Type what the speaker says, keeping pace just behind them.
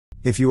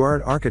If you are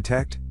an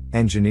architect,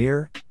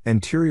 engineer,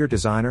 interior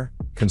designer,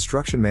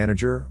 construction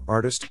manager,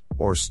 artist,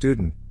 or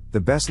student, the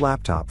best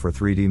laptop for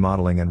 3D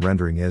modeling and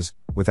rendering is,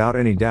 without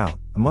any doubt,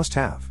 a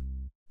must-have.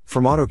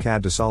 From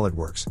AutoCAD to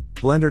SolidWorks,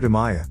 Blender to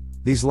Maya,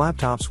 these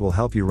laptops will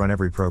help you run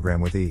every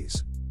program with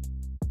ease.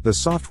 The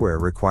software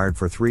required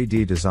for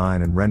 3D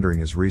design and rendering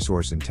is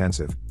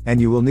resource-intensive,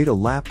 and you will need a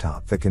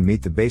laptop that can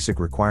meet the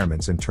basic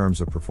requirements in terms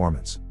of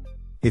performance.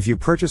 If you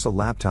purchase a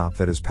laptop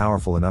that is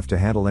powerful enough to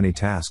handle any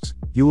tasks,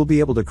 you will be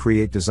able to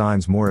create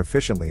designs more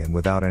efficiently and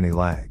without any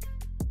lag.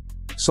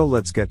 So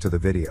let's get to the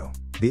video.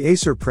 The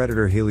Acer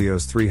Predator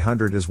Helios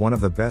 300 is one of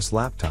the best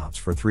laptops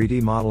for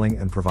 3D modeling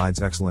and provides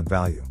excellent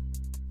value.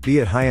 Be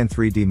it high-end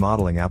 3D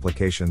modeling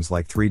applications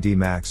like 3D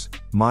Max,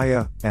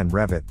 Maya, and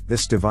Revit,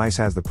 this device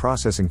has the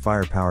processing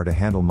firepower to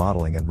handle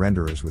modeling and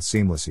renderers with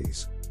seamless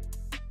ease.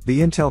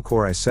 The Intel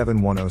Core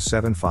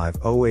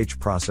i7-10750H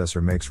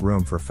processor makes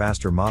room for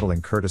faster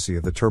modeling courtesy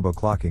of the turbo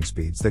clocking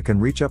speeds that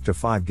can reach up to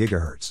 5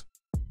 GHz.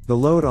 The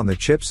load on the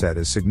chipset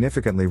is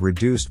significantly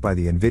reduced by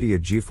the NVIDIA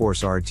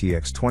GeForce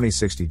RTX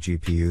 2060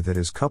 GPU that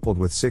is coupled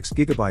with 6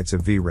 GB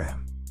of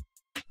VRAM.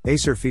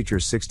 Acer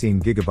features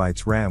 16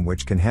 GB RAM,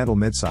 which can handle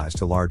mid-size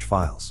to large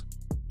files.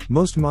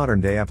 Most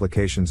modern-day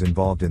applications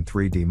involved in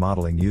 3D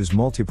modeling use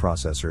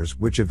multiprocessors,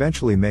 which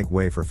eventually make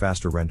way for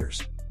faster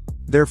renders.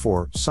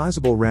 Therefore,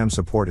 sizable RAM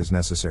support is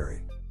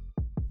necessary.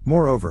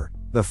 Moreover,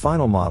 the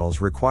final models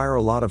require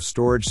a lot of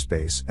storage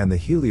space, and the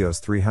Helios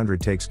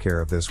 300 takes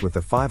care of this with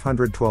the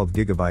 512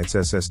 GB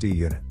SSD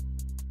unit.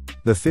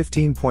 The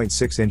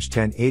 15.6-inch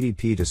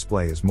 1080p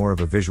display is more of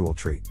a visual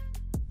treat.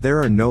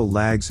 There are no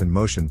lags and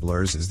motion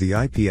blurs, as the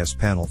IPS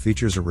panel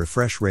features a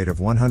refresh rate of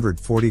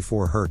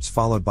 144 Hz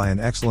followed by an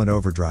excellent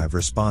overdrive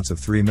response of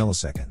 3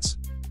 milliseconds.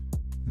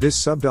 This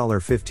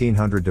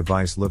sub-$1,500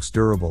 device looks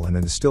durable and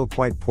is still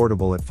quite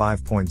portable at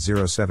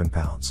 5.07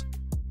 pounds.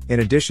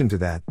 In addition to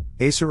that,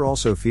 Acer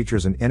also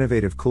features an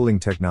innovative cooling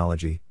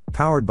technology,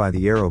 powered by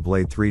the AERO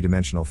Blade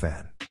 3-dimensional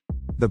fan.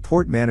 The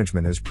port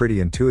management is pretty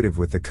intuitive,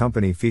 with the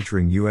company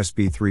featuring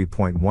USB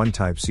 3.1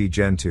 Type-C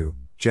Gen 2,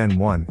 Gen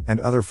 1, and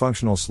other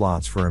functional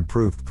slots for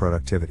improved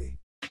productivity.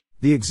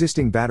 The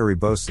existing battery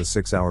boasts a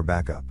 6-hour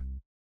backup.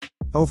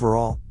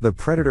 Overall, the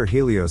Predator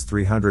Helios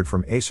 300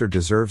 from Acer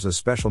deserves a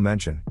special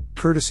mention,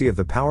 courtesy of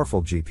the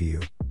powerful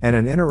GPU, and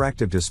an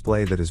interactive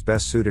display that is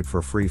best suited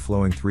for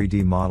free-flowing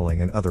 3D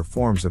modeling and other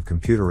forms of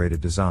computer-aided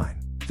design.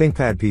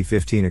 ThinkPad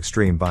P15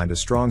 Extreme binds a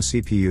strong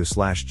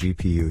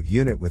CPU/GPU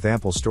unit with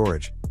ample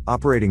storage,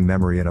 operating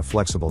memory and a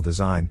flexible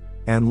design,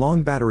 and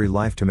long battery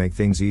life to make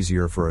things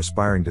easier for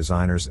aspiring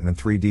designers and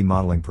 3D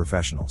modeling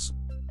professionals.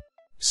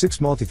 6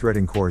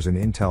 multithreading cores in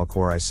Intel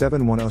Core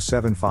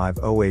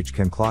i7-10750H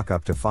can clock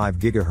up to 5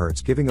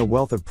 GHz, giving a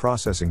wealth of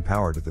processing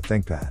power to the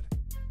ThinkPad.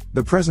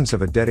 The presence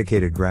of a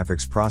dedicated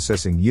graphics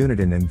processing unit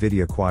in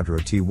NVIDIA Quadro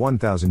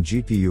T1000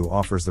 GPU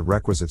offers the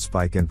requisite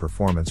spike in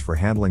performance for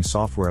handling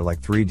software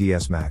like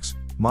 3ds Max,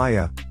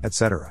 Maya,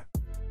 etc.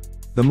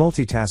 The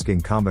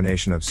multitasking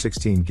combination of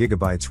 16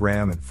 GB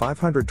RAM and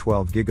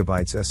 512 GB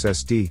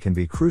SSD can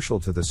be crucial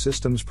to the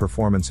system's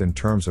performance in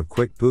terms of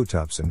quick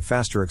boot-ups and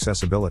faster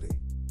accessibility.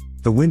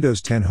 The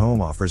Windows 10 Home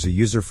offers a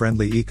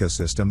user-friendly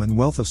ecosystem and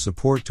wealth of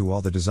support to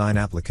all the design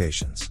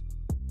applications.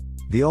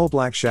 The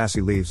all-black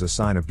chassis leaves a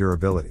sign of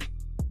durability.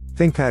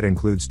 ThinkPad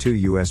includes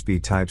 2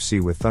 USB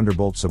Type-C with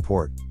Thunderbolt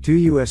support,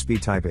 2 USB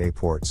Type-A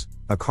ports,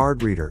 a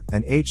card reader,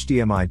 and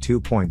HDMI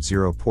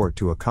 2.0 port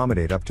to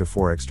accommodate up to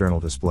 4 external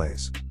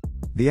displays.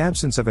 The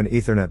absence of an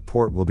Ethernet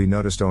port will be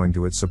noticed owing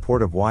to its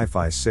support of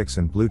Wi-Fi 6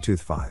 and Bluetooth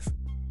 5.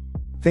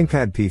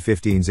 ThinkPad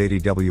P15's 80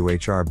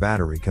 Wh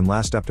battery can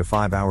last up to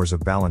 5 hours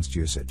of balanced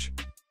usage.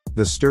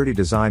 The sturdy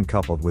design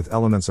coupled with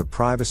elements of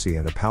privacy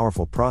and a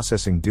powerful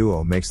processing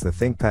duo makes the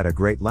ThinkPad a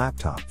great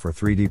laptop for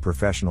 3D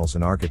professionals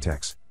and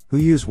architects who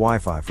use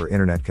Wi-Fi for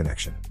internet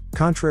connection.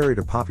 Contrary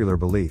to popular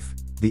belief,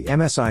 the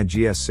MSI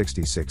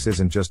GS66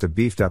 isn't just a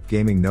beefed-up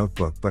gaming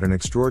notebook but an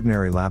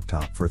extraordinary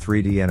laptop for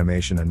 3D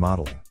animation and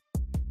modeling.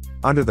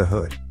 Under the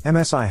hood,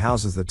 MSI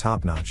houses the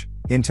top-notch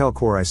Intel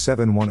Core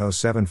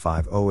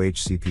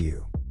i7-10750H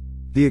CPU.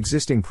 The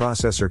existing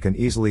processor can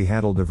easily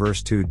handle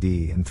diverse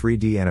 2D and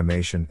 3D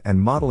animation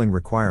and modeling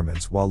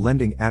requirements while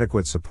lending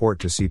adequate support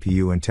to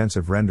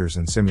CPU-intensive renders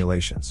and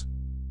simulations.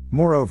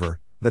 Moreover,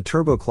 the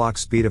turbo clock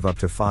speed of up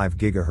to 5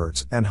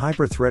 GHz and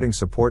hyper-threading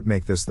support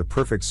make this the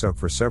perfect SoC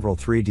for several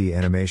 3D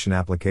animation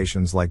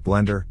applications like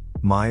Blender,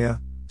 Maya,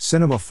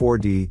 Cinema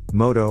 4D,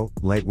 Modo,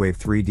 Lightwave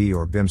 3D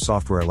or BIM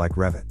software like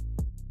Revit.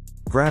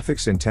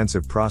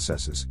 Graphics-intensive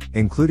processes,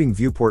 including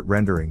viewport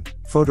rendering,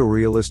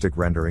 photorealistic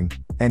rendering,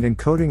 and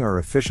encoding are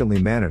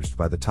efficiently managed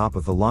by the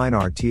top-of-the-line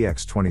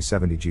RTX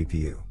 2070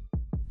 GPU.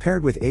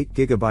 Paired with 8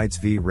 GB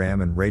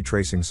VRAM and ray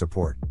tracing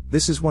support,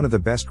 this is one of the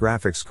best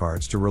graphics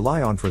cards to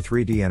rely on for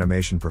 3D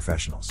animation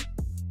professionals.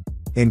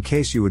 In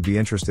case you would be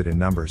interested in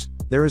numbers,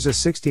 there is a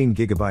 16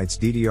 GB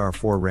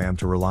DDR4 RAM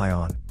to rely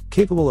on,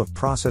 capable of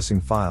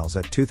processing files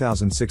at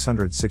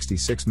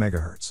 2666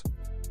 MHz.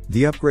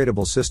 The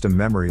upgradable system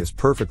memory is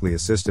perfectly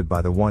assisted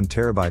by the 1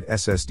 TB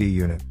SSD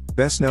unit,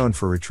 Best known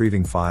for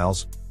retrieving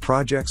files,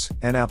 projects,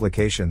 and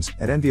applications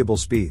at enviable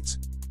speeds.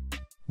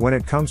 When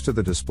it comes to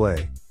the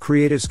display,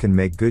 creatives can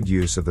make good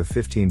use of the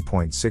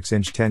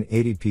 15.6-inch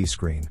 1080p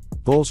screen,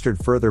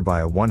 bolstered further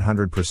by a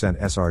 100%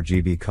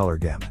 sRGB color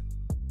gamut.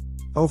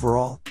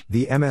 Overall,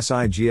 the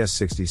MSI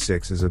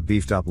GS66 is a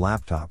beefed-up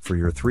laptop for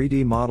your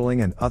 3D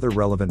modeling and other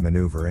relevant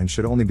maneuver and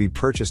should only be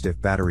purchased if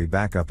battery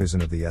backup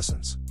isn't of the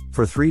essence.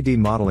 For 3D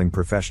modeling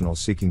professionals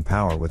seeking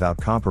power without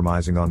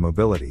compromising on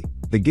mobility,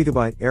 the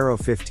Gigabyte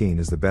AERO 15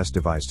 is the best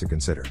device to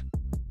consider.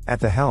 At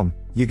the helm,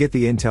 you get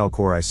the Intel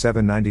Core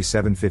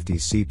i7-9750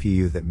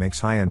 CPU that makes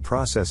high-end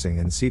processing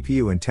and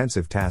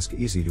CPU-intensive tasks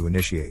easy to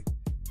initiate.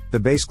 The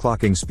base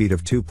clocking speed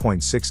of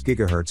 2.6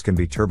 GHz can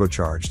be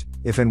turbocharged,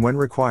 if and when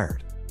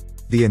required.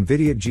 The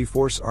NVIDIA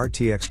GeForce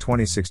RTX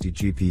 2060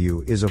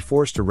 GPU is a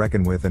force to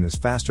reckon with and is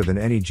faster than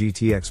any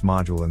GTX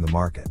module in the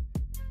market.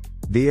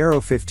 The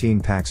AERO 15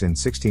 packs in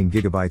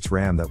 16GB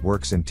RAM that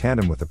works in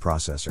tandem with the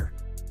processor.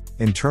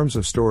 In terms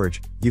of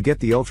storage, you get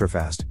the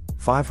ultra-fast,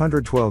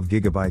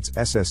 512GB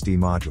SSD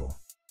module.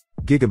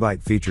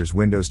 Gigabyte features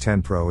Windows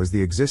 10 Pro as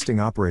the existing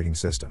operating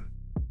system.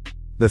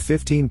 The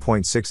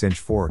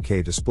 15.6-inch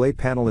 4K display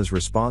panel is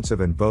responsive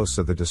and boasts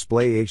of the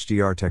Display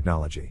HDR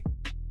technology.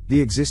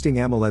 The existing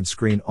AMOLED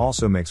screen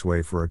also makes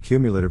way for a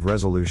cumulative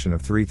resolution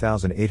of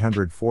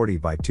 3840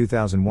 by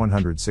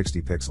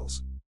 2160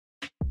 pixels.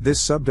 This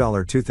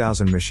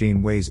sub-$2000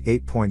 machine weighs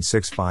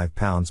 8.65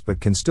 pounds but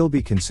can still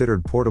be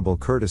considered portable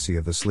courtesy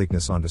of the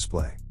sleekness on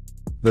display.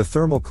 The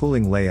thermal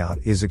cooling layout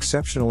is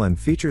exceptional and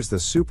features the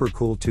Super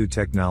Cool 2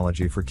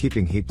 technology for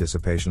keeping heat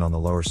dissipation on the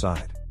lower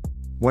side.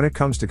 When it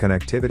comes to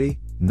connectivity,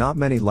 not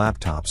many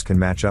laptops can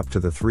match up to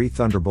the 3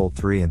 Thunderbolt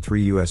 3 and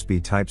 3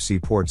 USB Type-C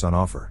ports on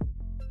offer.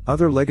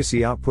 Other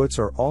legacy outputs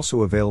are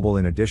also available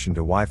in addition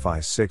to Wi-Fi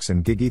 6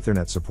 and Gig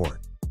Ethernet support.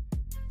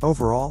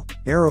 Overall,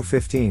 AERO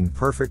 15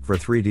 perfect for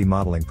 3D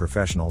modeling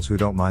professionals who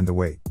don't mind the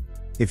wait.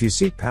 If you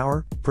seek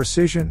power,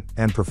 precision,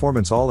 and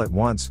performance all at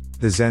once,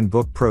 the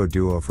ZenBook Pro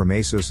Duo from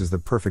Asus is the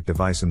perfect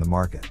device in the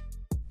market.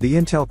 The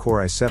Intel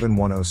Core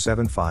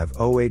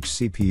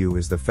i7-10750H CPU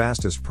is the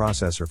fastest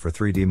processor for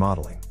 3D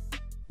modeling.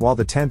 While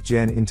the 10th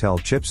Gen Intel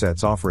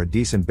chipsets offer a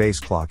decent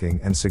base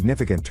clocking and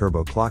significant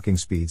turbo clocking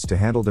speeds to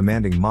handle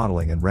demanding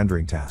modeling and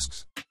rendering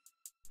tasks.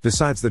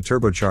 Besides the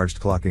turbocharged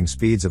clocking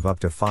speeds of up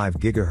to 5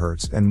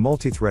 GHz and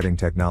multi-threading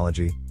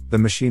technology, the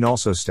machine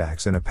also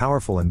stacks in a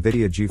powerful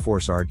NVIDIA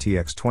GeForce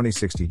RTX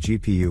 2060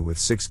 GPU with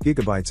 6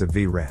 GB of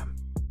VRAM.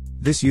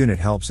 This unit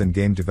helps in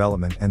game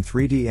development and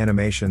 3D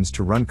animations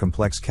to run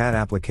complex CAD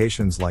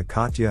applications like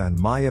Katya and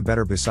Maya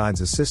better,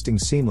 besides assisting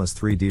seamless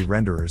 3D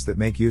renderers that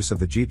make use of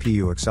the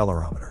GPU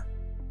accelerometer.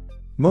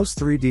 Most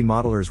 3D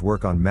modelers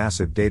work on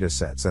massive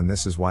datasets, and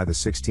this is why the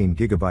 16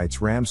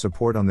 GB RAM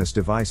support on this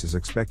device is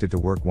expected to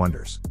work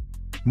wonders.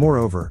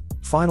 Moreover,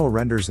 final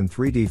renders in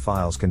 3D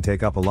files can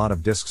take up a lot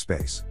of disk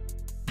space.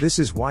 This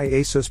is why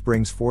Asus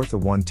brings forth a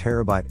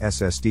 1TB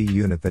SSD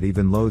unit that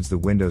even loads the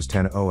Windows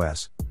 10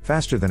 OS,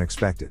 faster than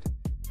expected.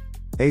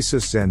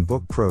 Asus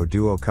ZenBook Pro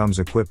Duo comes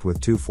equipped with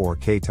two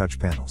 4K touch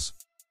panels.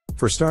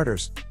 For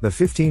starters, the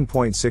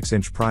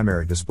 15.6-inch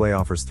primary display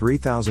offers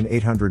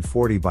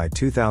 3840 by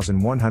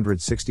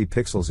 2160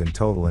 pixels in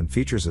total and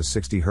features a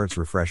 60 Hz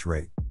refresh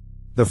rate.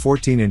 The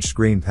 14-inch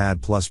Screen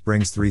Pad Plus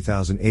brings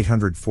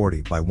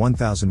 3840 by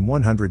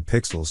 1100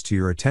 pixels to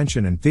your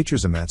attention and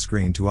features a matte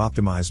screen to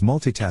optimize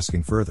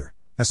multitasking further,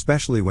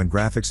 especially when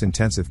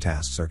graphics-intensive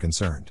tasks are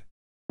concerned.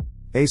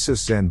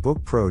 Asus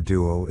ZenBook Pro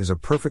Duo is a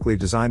perfectly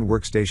designed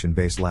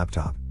workstation-based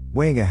laptop,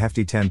 weighing a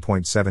hefty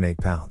 10.78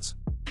 pounds.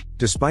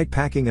 Despite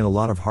packing in a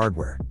lot of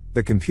hardware,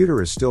 the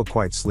computer is still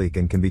quite sleek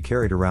and can be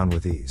carried around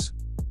with ease.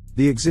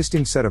 The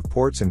existing set of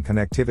ports and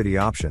connectivity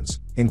options,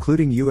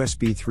 including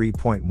USB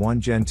 3.1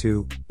 Gen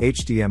 2,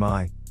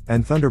 HDMI,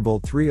 and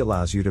Thunderbolt 3,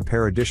 allows you to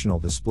pair additional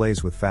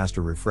displays with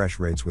faster refresh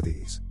rates with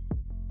ease.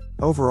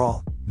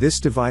 Overall, this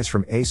device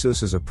from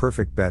Asus is a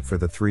perfect bet for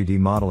the 3D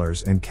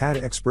modelers and CAD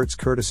experts,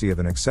 courtesy of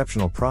an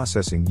exceptional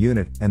processing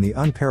unit and the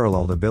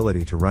unparalleled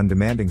ability to run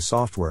demanding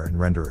software and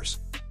renderers.